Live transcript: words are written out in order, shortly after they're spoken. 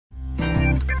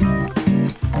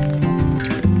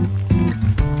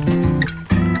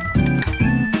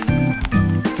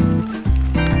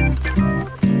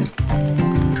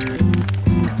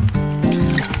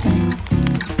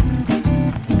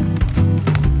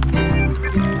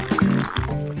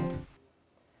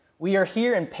We are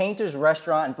here in Painter's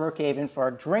Restaurant in Brookhaven for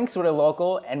our Drinks with a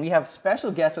Local, and we have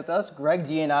special guest with us, Gregg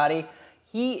Giannotti.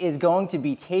 He is going to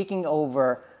be taking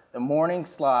over the morning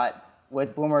slot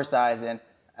with Boomer Esiason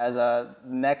as a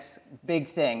next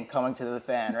big thing coming to the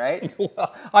fan, right?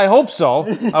 Well, I hope so.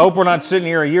 I hope we're not sitting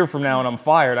here a year from now and I'm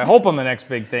fired. I hope I'm the next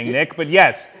big thing, Nick. But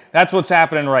yes, that's what's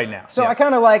happening right now. So I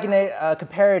kind of liken it,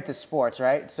 compare it to sports,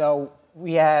 right? So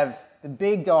we have the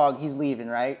big dog, he's leaving,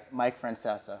 right? Mike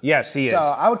Francesa. Yes, he is. So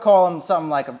I would call him something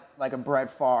like a Brett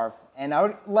Favre. And I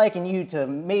would liken you to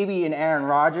maybe an Aaron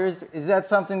Rodgers. Is that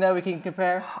something that we can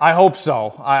compare? I hope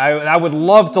so. I would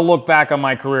love to look back on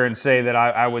my career and say that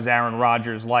I was Aaron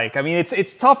Rodgers-like. I mean,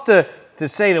 it's tough to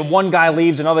say that one guy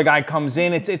leaves, another guy comes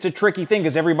in. It's a tricky thing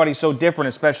because everybody's so different,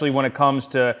 especially when it comes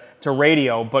to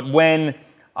radio. But when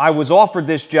I was offered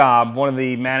this job, one of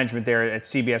the management there at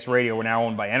CBS Radio, we're now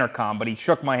owned by Entercom, but he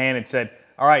shook my hand and said,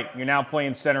 all right, you're now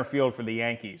playing center field for the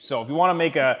Yankees. So if you want to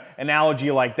make an analogy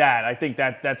like that, I think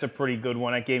that's a pretty good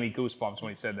one. That gave me goosebumps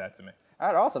when he said that to me. All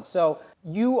right, awesome. So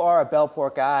you are a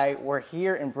Bellport guy. We're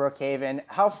here in Brookhaven.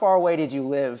 How far away did you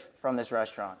live from this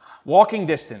restaurant? Walking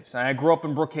distance. I grew up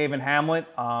in Brookhaven Hamlet,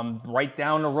 right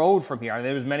down the road from here.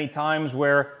 There was many times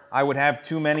where I would have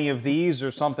too many of these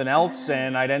or something else,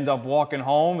 and I'd end up walking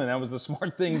home, and that was the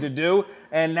smart thing to do.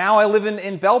 And now I live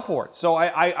in Bellport. So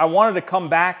I wanted to come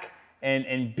back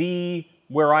and be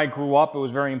where I grew up. It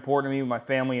was very important to me with my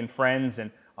family and friends, and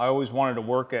I always wanted to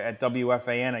work at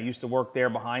WFAN. I used to work there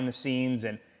behind the scenes,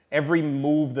 and every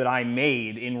move that I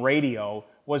made in radio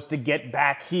was to get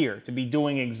back here, to be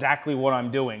doing exactly what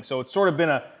I'm doing. So it's sort of been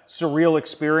a surreal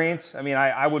experience. I mean,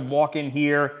 I would walk in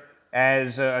here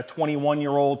as a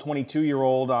 21-year-old,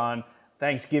 22-year-old on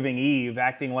Thanksgiving Eve,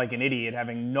 acting like an idiot,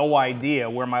 having no idea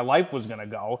where my life was going to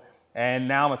go. And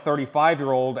now I'm a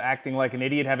 35-year-old acting like an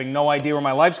idiot, having no idea where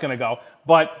my life's going to go.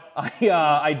 But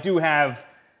I do have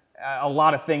a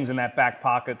lot of things in that back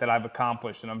pocket that I've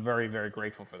accomplished, and I'm very, very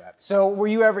grateful for that. So were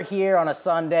you ever here on a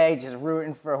Sunday just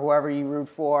rooting for whoever you root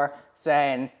for,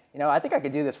 saying, you know, I think I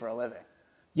could do this for a living?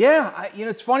 Yeah,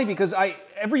 it's funny because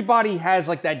everybody has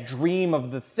like that dream of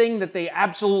the thing that they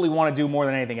absolutely want to do more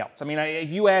than anything else. I mean,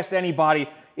 if you asked anybody,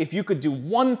 if you could do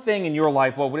one thing in your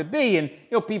life, what would it be? And,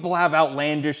 people have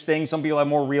outlandish things. Some people have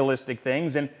more realistic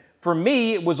things. And for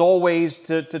me, it was always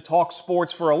to talk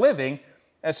sports for a living,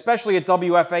 especially at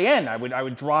WFAN. I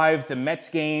would drive to Mets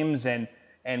games and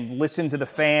listen to the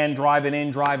fan, driving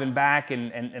in, driving back,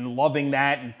 and loving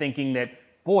that and thinking that,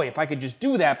 boy, if I could just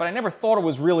do that. But I never thought it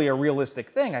was really a realistic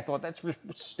thing. I thought, that's just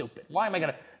stupid. Why am I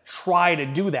going to try to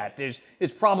do that?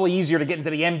 It's probably easier to get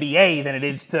into the NBA than it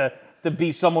is to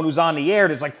be someone who's on the air.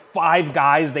 There's like 5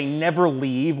 guys. They never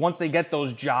leave. Once they get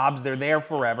those jobs, they're there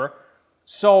forever.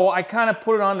 So I kind of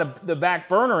put it on the back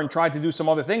burner and tried to do some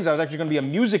other things. I was actually going to be a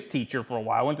music teacher for a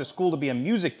while. I went to school to be a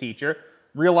music teacher,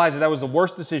 realized that was the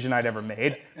worst decision I'd ever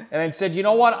made, and then said, you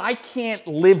know what? I can't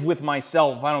live with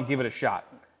myself if I don't give it a shot.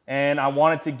 And I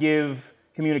wanted to give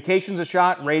communications a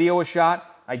shot, radio a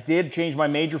shot. I did change my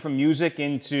major from music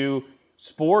into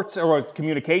sports, or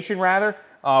communication rather,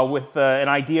 with an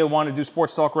idea I wanted to do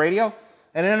sports talk radio.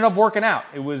 And it ended up working out.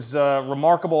 It was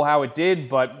remarkable how it did,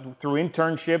 but through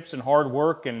internships and hard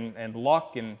work and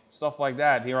luck and stuff like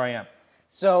that, here I am.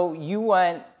 So you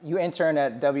interned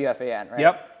at WFAN, right?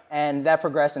 Yep. And that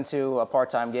progressed into a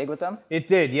part-time gig with them? It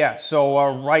did, yeah. So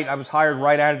I was hired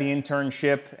right out of the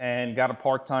internship and got a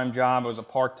part-time job. I was a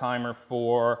part-timer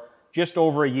for just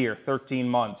over a year, 13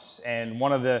 months. And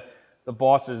one of the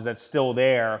bosses that's still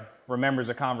there remembers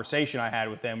a conversation I had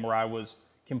with them where I was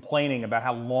complaining about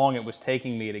how long it was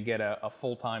taking me to get a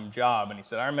full-time job. And he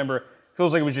said, I remember, it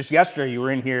feels like it was just yesterday you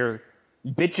were in here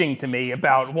bitching to me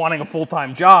about wanting a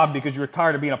full-time job because you were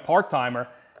tired of being a part-timer,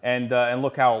 and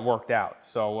look how it worked out.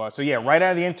 So yeah, right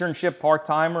out of the internship,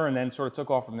 part-timer, and then sort of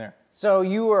took off from there. So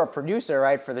you were a producer,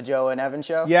 right, for the Joe and Evan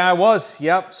show? Yeah, I was,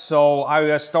 yep. So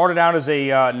I started out as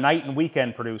a night and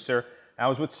weekend producer. I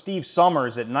was with Steve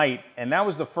Summers at night, and that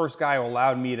was the first guy who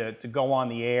allowed me to go on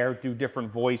the air, do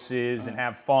different voices, and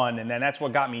have fun. And then that's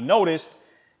what got me noticed.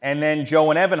 And then Joe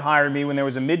and Evan hired me when there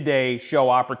was a midday show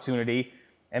opportunity.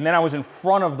 And then I was in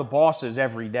front of the bosses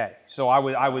every day. So I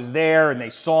was there, and they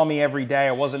saw me every day.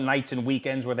 It wasn't nights and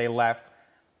weekends where they left.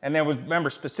 And then remember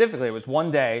specifically, it was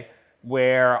one day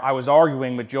where I was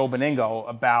arguing with Joe Beningo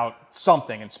about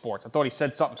something in sports. I thought he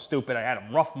said something stupid. I had a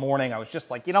rough morning. I was just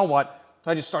like, you know what? So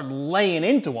I just started laying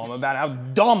into him about how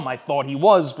dumb I thought he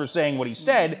was for saying what he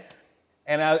said.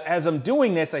 And as I'm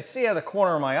doing this, I see out of the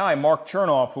corner of my eye Mark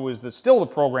Chernoff, who is still the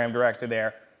program director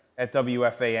there at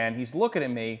WFAN. He's looking at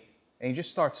me, and he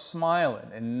just starts smiling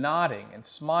and nodding and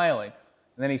smiling.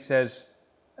 And then he says,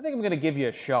 I think I'm going to give you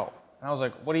a show. And I was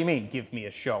like, what do you mean, give me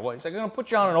a show? Well, he's like, I'm going to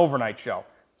put you on an overnight show.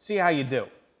 See how you do.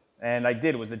 And I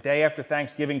did. It was the day after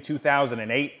Thanksgiving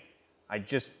 2008. I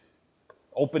just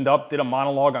opened up, did a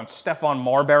monologue on Stephon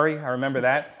Marbury. I remember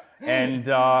that. And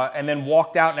then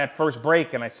walked out in that first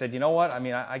break, and I said, you know what? I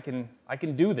mean, I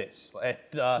can do this.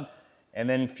 And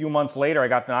then a few months later, I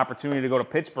got the opportunity to go to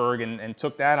Pittsburgh and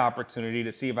took that opportunity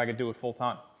to see if I could do it full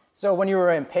time. So when you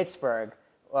were in Pittsburgh,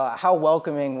 how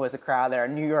welcoming was the crowd there? A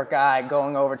New York guy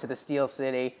going over to the Steel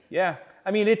City. Yeah. I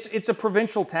mean, it's a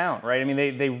provincial town, right? I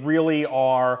mean, they really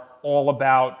are all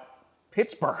about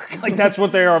Pittsburgh. Like, that's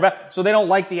what they are about. So they don't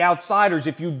like the outsiders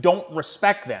if you don't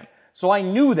respect them. So I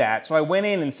knew that. So I went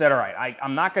in and said, all right,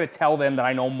 I'm not going to tell them that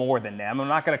I know more than them. I'm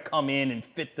not going to come in and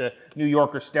fit the New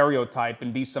Yorker stereotype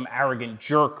and be some arrogant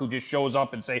jerk who just shows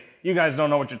up and say, you guys don't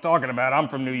know what you're talking about. I'm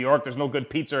from New York. There's no good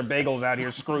pizza or bagels out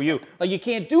here. Screw you. Like, you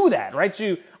can't do that, right?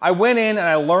 So I went in and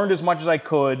I learned as much as I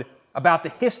could about the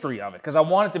history of it, because I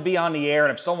wanted to be on the air,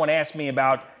 and if someone asked me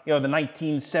about, the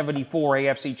 1974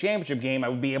 AFC Championship game, I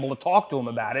would be able to talk to them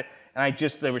about it. And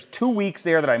there was 2 weeks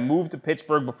there that I moved to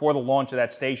Pittsburgh before the launch of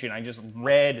that station. I just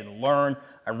read and learned.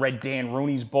 I read Dan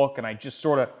Rooney's book, and I just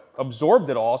sort of absorbed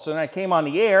it all. So then I came on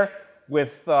the air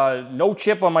with no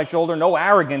chip on my shoulder, no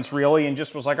arrogance really, and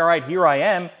just was like, all right, here I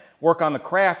am, work on the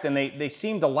craft, and they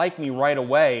seemed to like me right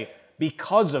away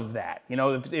because of that.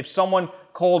 If someone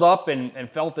called up and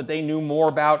felt that they knew more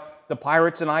about the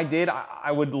Pirates than I did,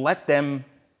 I would let them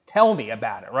tell me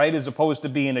about it, right, as opposed to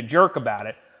being a jerk about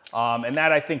it. And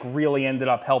that, I think, really ended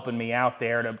up helping me out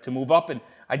there to move up. And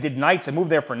I did nights. I moved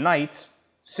there for nights.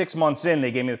 6 months in, they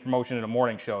gave me the promotion to the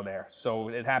morning show there. So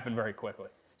it happened very quickly.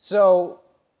 So,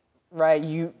 right,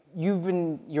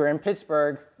 you're in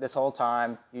Pittsburgh this whole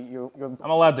time. You're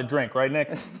I'm allowed to drink, right, Nick?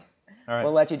 All right.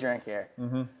 We'll let you drink here.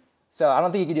 Mm-hmm. So I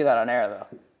don't think you can do that on air,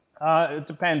 though. It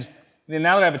depends.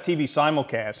 Now that I have a TV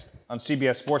simulcast on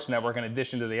CBS Sports Network in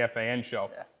addition to the FAN show,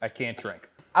 I can't drink.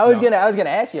 I was gonna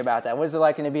ask you about that. What is it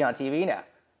like going to be on TV now?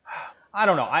 I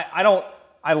don't know.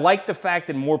 I like the fact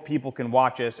that more people can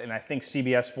watch us, and I think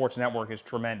CBS Sports Network is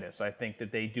tremendous. I think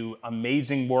that they do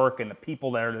amazing work, and the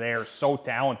people that are there are so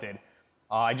talented.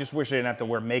 I just wish they didn't have to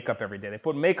wear makeup every day. They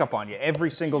put makeup on you every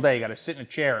single day. You got to sit in a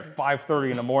chair at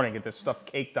 5:30 in the morning, get this stuff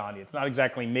caked on you. It's not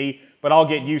exactly me, but I'll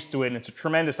get used to it, and it's a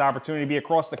tremendous opportunity to be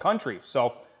across the country.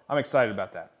 So I'm excited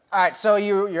about that. All right, so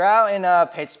you're out in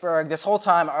Pittsburgh this whole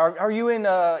time. Are you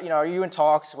in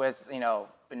talks with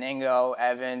Beningo,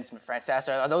 Evans,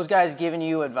 Francesa? Are those guys giving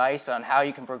you advice on how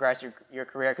you can progress your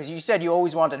career? Because you said you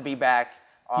always wanted to be back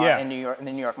in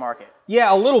the New York market.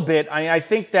 Yeah, a little bit. I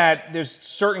think that there's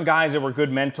certain guys that were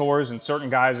good mentors and certain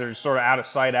guys that are sort of out of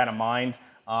sight, out of mind.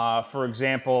 For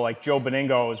example, like Joe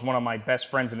Beningo is one of my best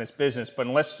friends in this business, but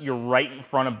unless you're right in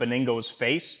front of Beningo's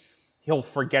face, he'll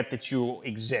forget that you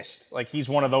exist. Like, he's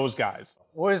one of those guys.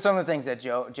 What are some of the things that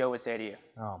Joe would say to you?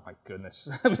 Oh, my goodness.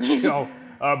 Joe,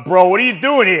 bro, what are you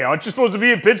doing here? Aren't you supposed to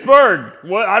be in Pittsburgh?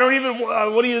 What? I don't even,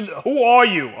 who are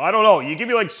you? I don't know. You give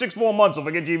me like 6 more months if I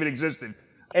forget you even existed.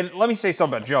 And let me say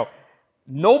something about Joe.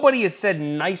 Nobody has said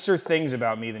nicer things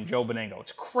about me than Joe Beningo.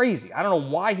 It's crazy. I don't know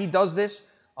why he does this,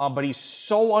 but he's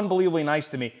so unbelievably nice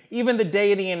to me. Even the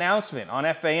day of the announcement on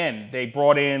FAN, they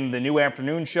brought in the new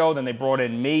afternoon show, then they brought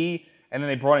in me, and then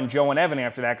they brought in Joe and Evan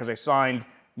after that because they signed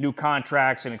new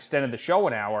contracts and extended the show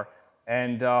an hour.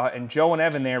 And Joe and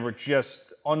Evan there were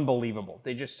just unbelievable.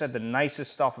 They just said the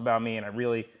nicest stuff about me, and I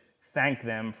really thank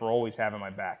them for always having my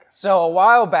back. So a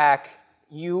while back,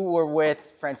 you were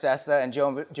with Francesa and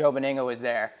Joe Beningo was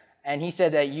there, and he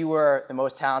said that you were the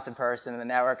most talented person in the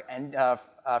network, and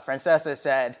Francesa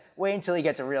said, wait until he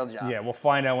gets a real job. Yeah, we'll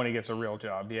find out when he gets a real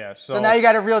job, yeah. So now you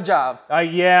got a real job.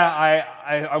 Yeah,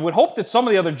 I would hope that some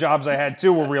of the other jobs I had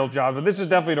too were real jobs, but this is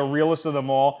definitely the realest of them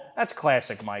all. That's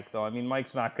classic Mike, though. I mean,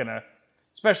 Mike's not going to,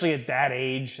 especially at that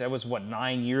age, that was,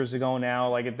 9 years ago now?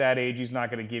 Like, at that age, he's not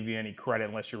going to give you any credit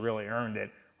unless you really earned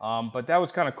it. But that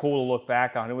was kind of cool to look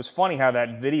back on. It was funny how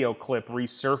that video clip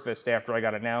resurfaced after I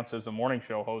got announced as the morning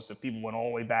show host, that people went all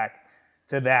the way back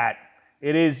to that.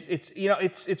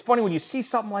 It's funny when you see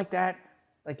something like that,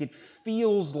 like it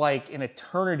feels like an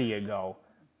eternity ago,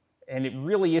 and it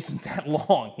really isn't that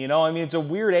long, I mean, it's a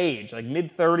weird age, like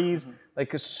mid-30s, like,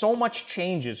 because so much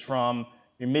changes from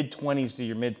your mid-20s to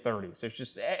your mid-30s. It's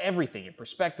just everything, your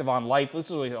perspective on life.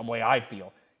 This is the way I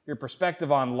feel. Your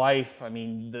perspective on life, I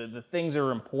mean, the things that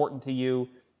are important to you.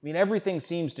 I mean, everything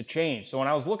seems to change. So when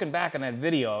I was looking back on that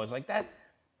video, I was like,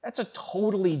 that's a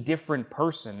totally different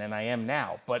person than I am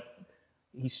now. But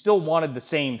he still wanted the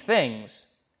same things,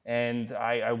 and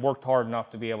I worked hard enough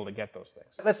to be able to get those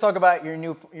things. Let's talk about your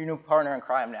new partner in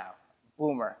crime now,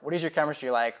 Boomer. What is your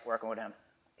chemistry like working with him?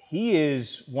 He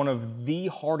is one of the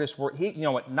hardest work. You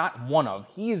know what? Not one of.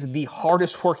 He is the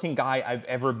hardest working guy I've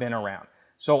ever been around.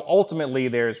 So ultimately,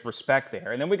 there's respect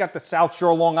there. And then we got the South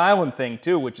Shore Long Island thing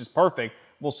too, which is perfect.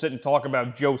 We'll sit and talk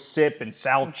about Joe Sip and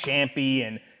Sal Ciampi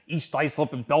and East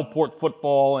Islip and Bellport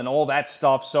football and all that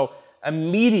stuff. So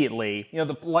immediately, you know,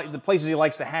 the places he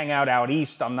likes to hang out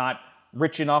east, I'm not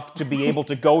rich enough to be able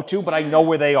to go to, but I know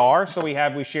where they are. So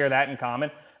we share that in common.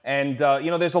 And,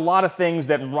 you know, there's a lot of things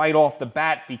that right off the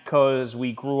bat, because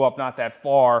we grew up not that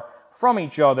far from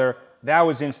each other, that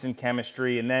was instant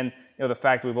chemistry. And then, you know, the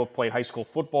fact that we both played high school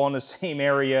football in the same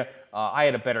area. I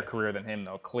had a better career than him,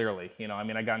 though, clearly. You know, I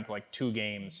mean, I got into like 2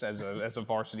 games as a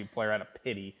varsity player out of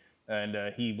pity,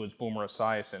 and he was Boomer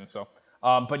Esiason. So,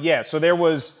 but yeah, so there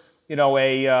was, you know,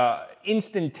 a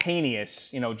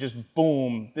instantaneous, you know, just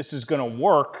boom, this is going to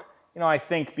work. You know, I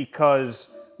think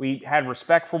because we had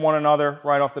respect for one another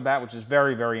right off the bat, which is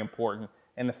very, very important,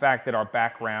 and the fact that our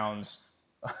backgrounds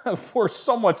were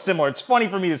somewhat similar. It's funny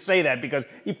for me to say that because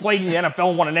he played in the NFL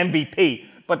and won an MVP.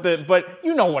 But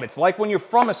you know what it's like when you're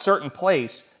from a certain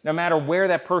place, no matter where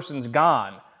that person's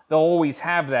gone, they'll always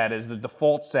have that as the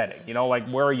default setting. You know, like,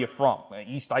 where are you from?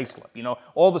 East Islip. You know,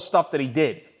 all the stuff that he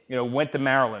did. You know, went to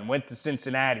Maryland, went to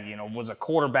Cincinnati, you know, was a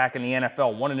quarterback in the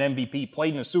NFL, won an MVP,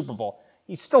 played in the Super Bowl.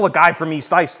 He's still a guy from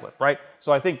East Islip, right?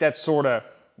 So I think that's sort of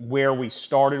where we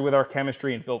started with our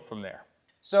chemistry and built from there.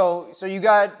 So you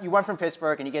went from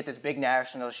Pittsburgh and you get this big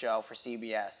national show for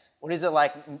CBS. What is it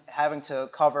like having to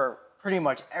cover pretty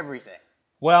much everything?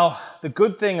 Well, the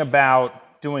good thing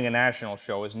about doing a national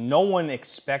show is no one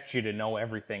expects you to know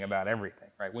everything about everything,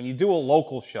 right? When you do a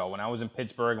local show, when I was in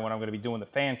Pittsburgh and when I'm going to be doing the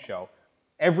fan show,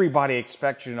 everybody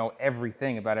expects you to know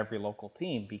everything about every local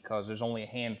team because there's only a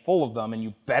handful of them and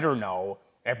you better know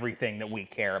everything that we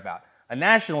care about. A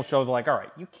national show, they're like, all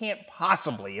right, you can't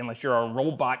possibly, unless you're a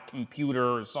robot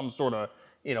computer or some sort of,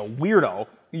 you know, weirdo,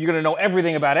 you're going to know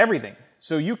everything about everything.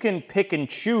 So you can pick and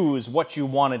choose what you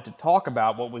wanted to talk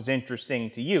about, what was interesting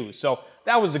to you. So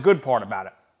that was the good part about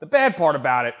it. The bad part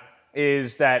about it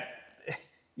is that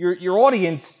your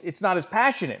audience, it's not as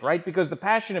passionate, right? Because the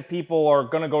passionate people are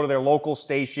going to go to their local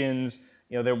stations,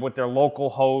 you know, they're with their local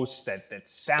hosts that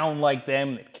sound like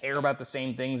them, that care about the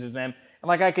same things as them. And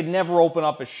like, I could never open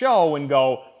up a show and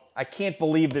go, I can't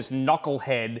believe this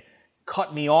knucklehead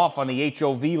cut me off on the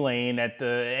HOV lane at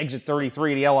the exit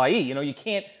 33 of the LIE. You know, you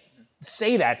can't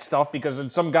say that stuff because then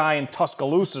some guy in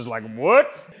Tuscaloosa is like,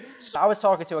 what? So I was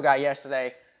talking to a guy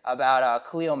yesterday about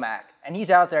Khalil Mack, and he's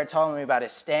out there telling me about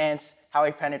his stance, how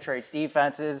he penetrates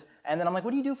defenses, and then I'm like,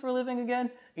 what do you do for a living again?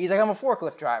 He's like, I'm a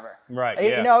forklift driver. Right,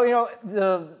 yeah. You know,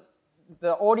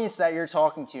 the audience that you're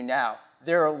talking to now,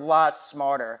 they're a lot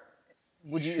smarter.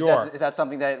 Sure. Is that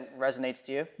something that resonates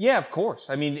to you? Yeah, of course.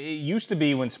 I mean, it used to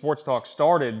be when Sports Talk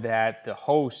started that the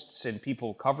hosts and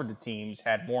people who covered the teams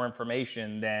had more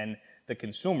information than the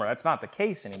consumer. That's not the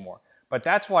case anymore. But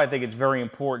that's why I think it's very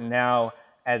important now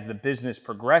as the business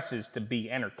progresses to be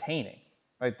entertaining.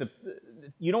 Right?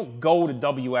 You don't go to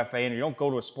WFAN or you don't go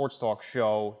to a Sports Talk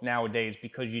show nowadays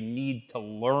because you need to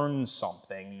learn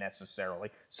something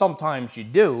necessarily. Sometimes you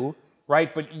do.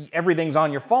 Right? But everything's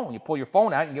on your phone. You pull your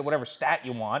phone out and get whatever stat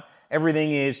you want.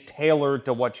 Everything is tailored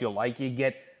to what you like. You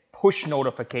get push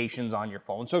notifications on your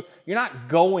phone. So you're not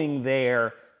going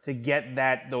there to get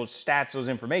those stats, those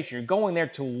information. You're going there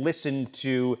to listen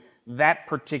to that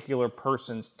particular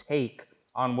person's take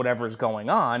on whatever's going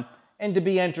on and to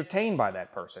be entertained by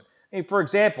that person. I mean, for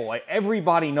example, like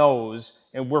everybody knows,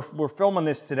 and we're filming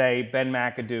this today, Ben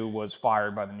McAdoo was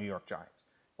fired by the New York Giants.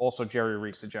 Also, Jerry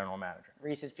Reese, the general manager.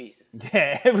 Reese's Pieces.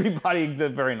 Yeah, everybody,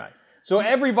 very nice. So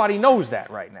everybody knows that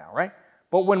right now, right?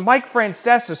 But when Mike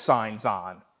Francesa signs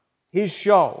on his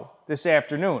show this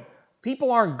afternoon,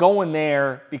 people aren't going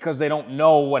there because they don't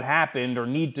know what happened or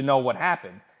need to know what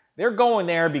happened. They're going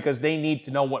there because they need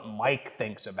to know what Mike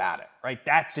thinks about it, right?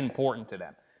 That's important to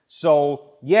them.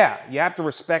 So, yeah, you have to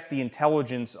respect the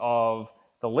intelligence of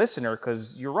the listener,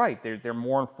 because you're right, they're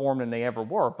more informed than they ever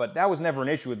were. But that was never an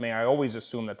issue with me. I always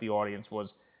assumed that the audience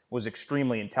was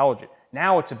extremely intelligent.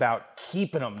 Now it's about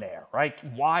keeping them there, right?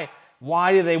 Why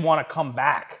do they want to come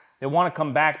back? They want to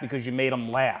come back because you made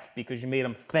them laugh, because you made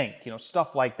them think, you know,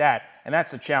 stuff like that. And that's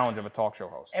the challenge of a talk show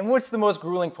host. And what's the most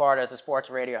grueling part as a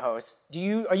sports radio host?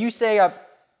 Are you staying up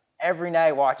every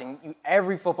night watching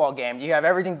every football game? Do you have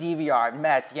everything DVR,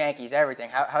 Mets, Yankees, everything?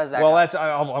 How does that go?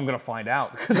 I'm going to find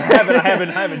out because I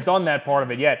haven't done that part of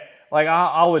it yet. Like,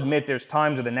 I'll admit there's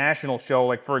times of the national show,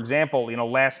 like, for example, you know,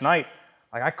 last night,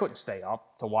 like, I couldn't stay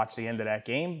up to watch the end of that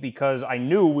game because I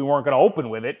knew we weren't going to open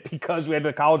with it because we had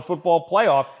the college football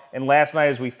playoff. And last night,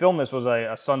 as we filmed this, was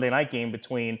a Sunday night game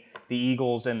between the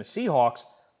Eagles and the Seahawks.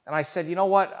 And I said, you know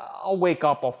what? I'll wake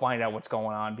up, I'll find out what's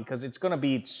going on, because it's going to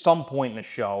be some point in the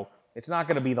show. It's not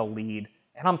going to be the lead.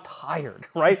 And I'm tired,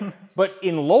 right? But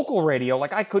in local radio,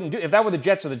 like I couldn't do, if that were the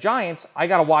Jets or the Giants, I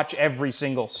got to watch every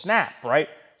single snap, right?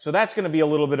 So that's going to be a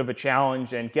little bit of a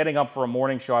challenge. And getting up for a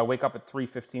morning show, I wake up at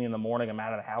 3:15 in the morning. I'm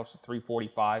out of the house at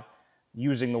 3:45.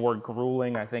 Using the word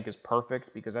grueling, I think, is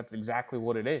perfect, because that's exactly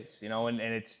what it is, you know.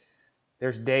 And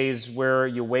there's days where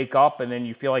you wake up and then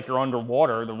you feel like you're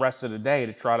underwater the rest of the day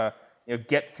to try to, you know,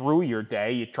 get through your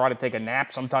day. You try to take a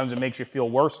nap. Sometimes it makes you feel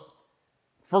worse.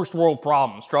 First world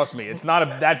problems, trust me. It's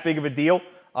not that big of a deal.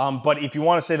 But if you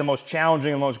want to say the most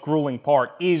challenging and most grueling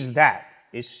part is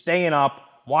staying up,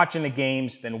 watching the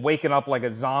games, then waking up like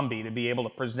a zombie to be able to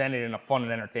present it in a fun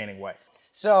and entertaining way.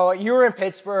 So you were in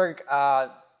Pittsburgh,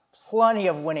 plenty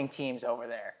of winning teams over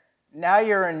there. Now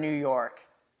you're in New York,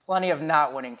 plenty of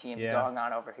not winning teams going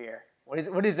on over here.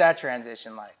 What is that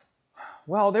transition like?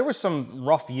 Well, there were some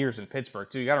rough years in Pittsburgh,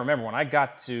 too. You got to remember, when I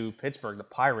got to Pittsburgh, the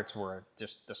Pirates were a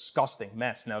just disgusting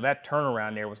mess. Now, that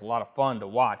turnaround there was a lot of fun to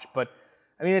watch, but,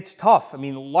 I mean, it's tough. I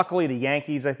mean, luckily, the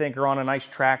Yankees, I think, are on a nice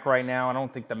track right now. I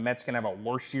don't think the Mets can have a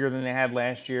worse year than they had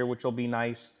last year, which will be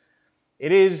nice.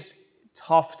 It is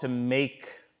tough to make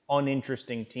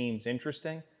uninteresting teams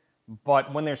interesting,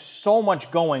 but when there's so much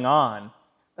going on,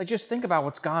 like, just think about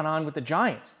what's gone on with the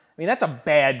Giants. I mean, that's a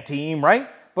bad team, right?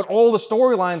 But all the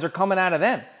storylines are coming out of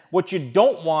them. What you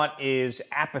don't want is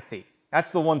apathy.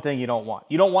 That's the one thing you don't want.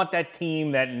 You don't want that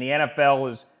team that in the NFL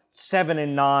is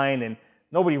 7-9 and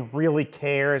nobody really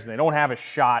cares and they don't have a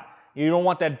shot. You don't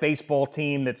want that baseball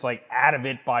team that's like out of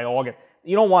it by August.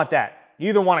 You don't want that. You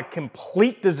either want a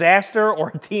complete disaster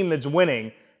or a team that's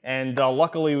winning. And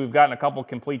luckily, we've gotten a couple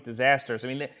complete disasters. I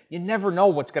mean, you never know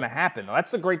what's going to happen.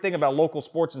 That's the great thing about local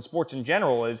sports and sports in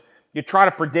general is you try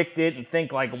to predict it and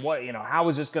think like, what, you know, how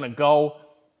is this going to go?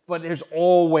 But there's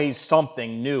always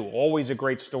something new, always a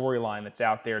great storyline that's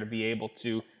out there to be able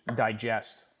to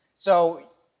digest. So,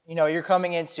 you know, you're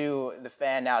coming into the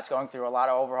fan now. It's going through a lot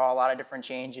of overhaul, a lot of different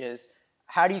changes.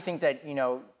 How do you think that, you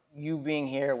know, you being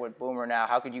here with Boomer now,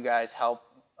 how could you guys help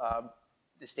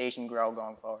the station grow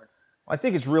going forward? I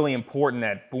think it's really important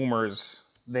that Boomer's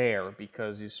there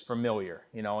because he's familiar,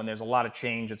 you know, and there's a lot of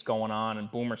change that's going on, and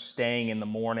Boomer's staying in the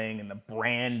morning, and the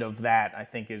brand of that, I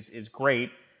think, is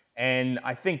great. And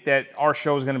I think that our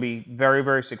show is going to be very,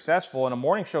 very successful, and a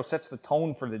morning show sets the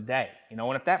tone for the day, you know,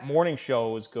 and if that morning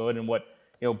show is good, and what,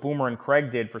 you know, Boomer and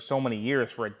Craig did for so many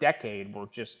years, for a decade, were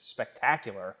just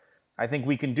spectacular, I think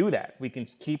we can do that. We can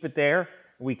keep it there,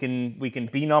 we can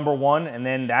be number one, and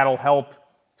then that'll help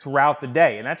throughout the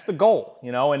day, and that's the goal,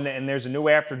 you know. And there's a new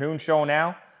afternoon show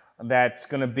now that's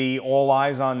going to be all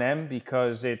eyes on them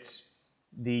because it's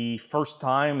the first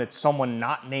time that someone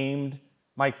not named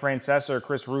Mike Francesa or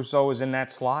Chris Russo is in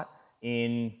that slot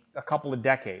in a couple of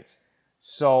decades.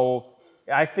 So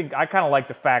I think I kind of like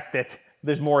the fact that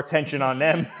there's more attention on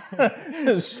them,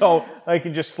 so I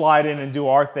can just slide in and do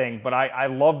our thing. But I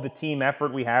love the team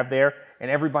effort we have there, and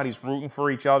everybody's rooting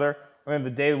for each other. I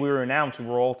remember the day that we were announced, we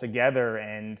were all together,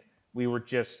 and we were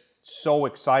just so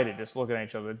excited, just looking at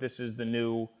each other. This is the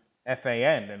new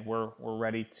FAN, and we're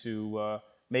ready to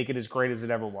make it as great as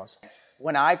it ever was.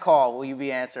 When I call, will you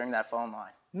be answering that phone line?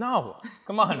 No,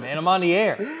 come on, man, I'm on the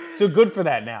air. Too good for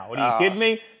that now. What, are you kidding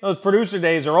me? Those producer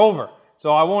days are over.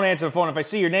 So I won't answer the phone. If I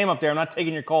see your name up there, I'm not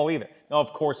taking your call either. No,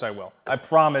 of course I will. I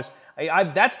promise.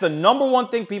 That's the number one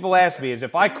thing people ask me is,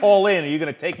 if I call in, are you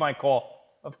going to take my call?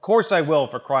 Of course I will,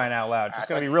 for crying out loud. It's just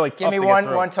going to be really tough to get through. Give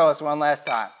me one toast one last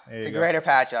time. To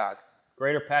GreaterPatchogue.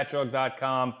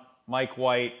 GreaterPatchogue.com, Mike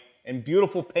White, and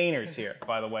beautiful painters here,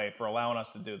 by the way, for allowing us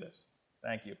to do this.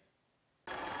 Thank you.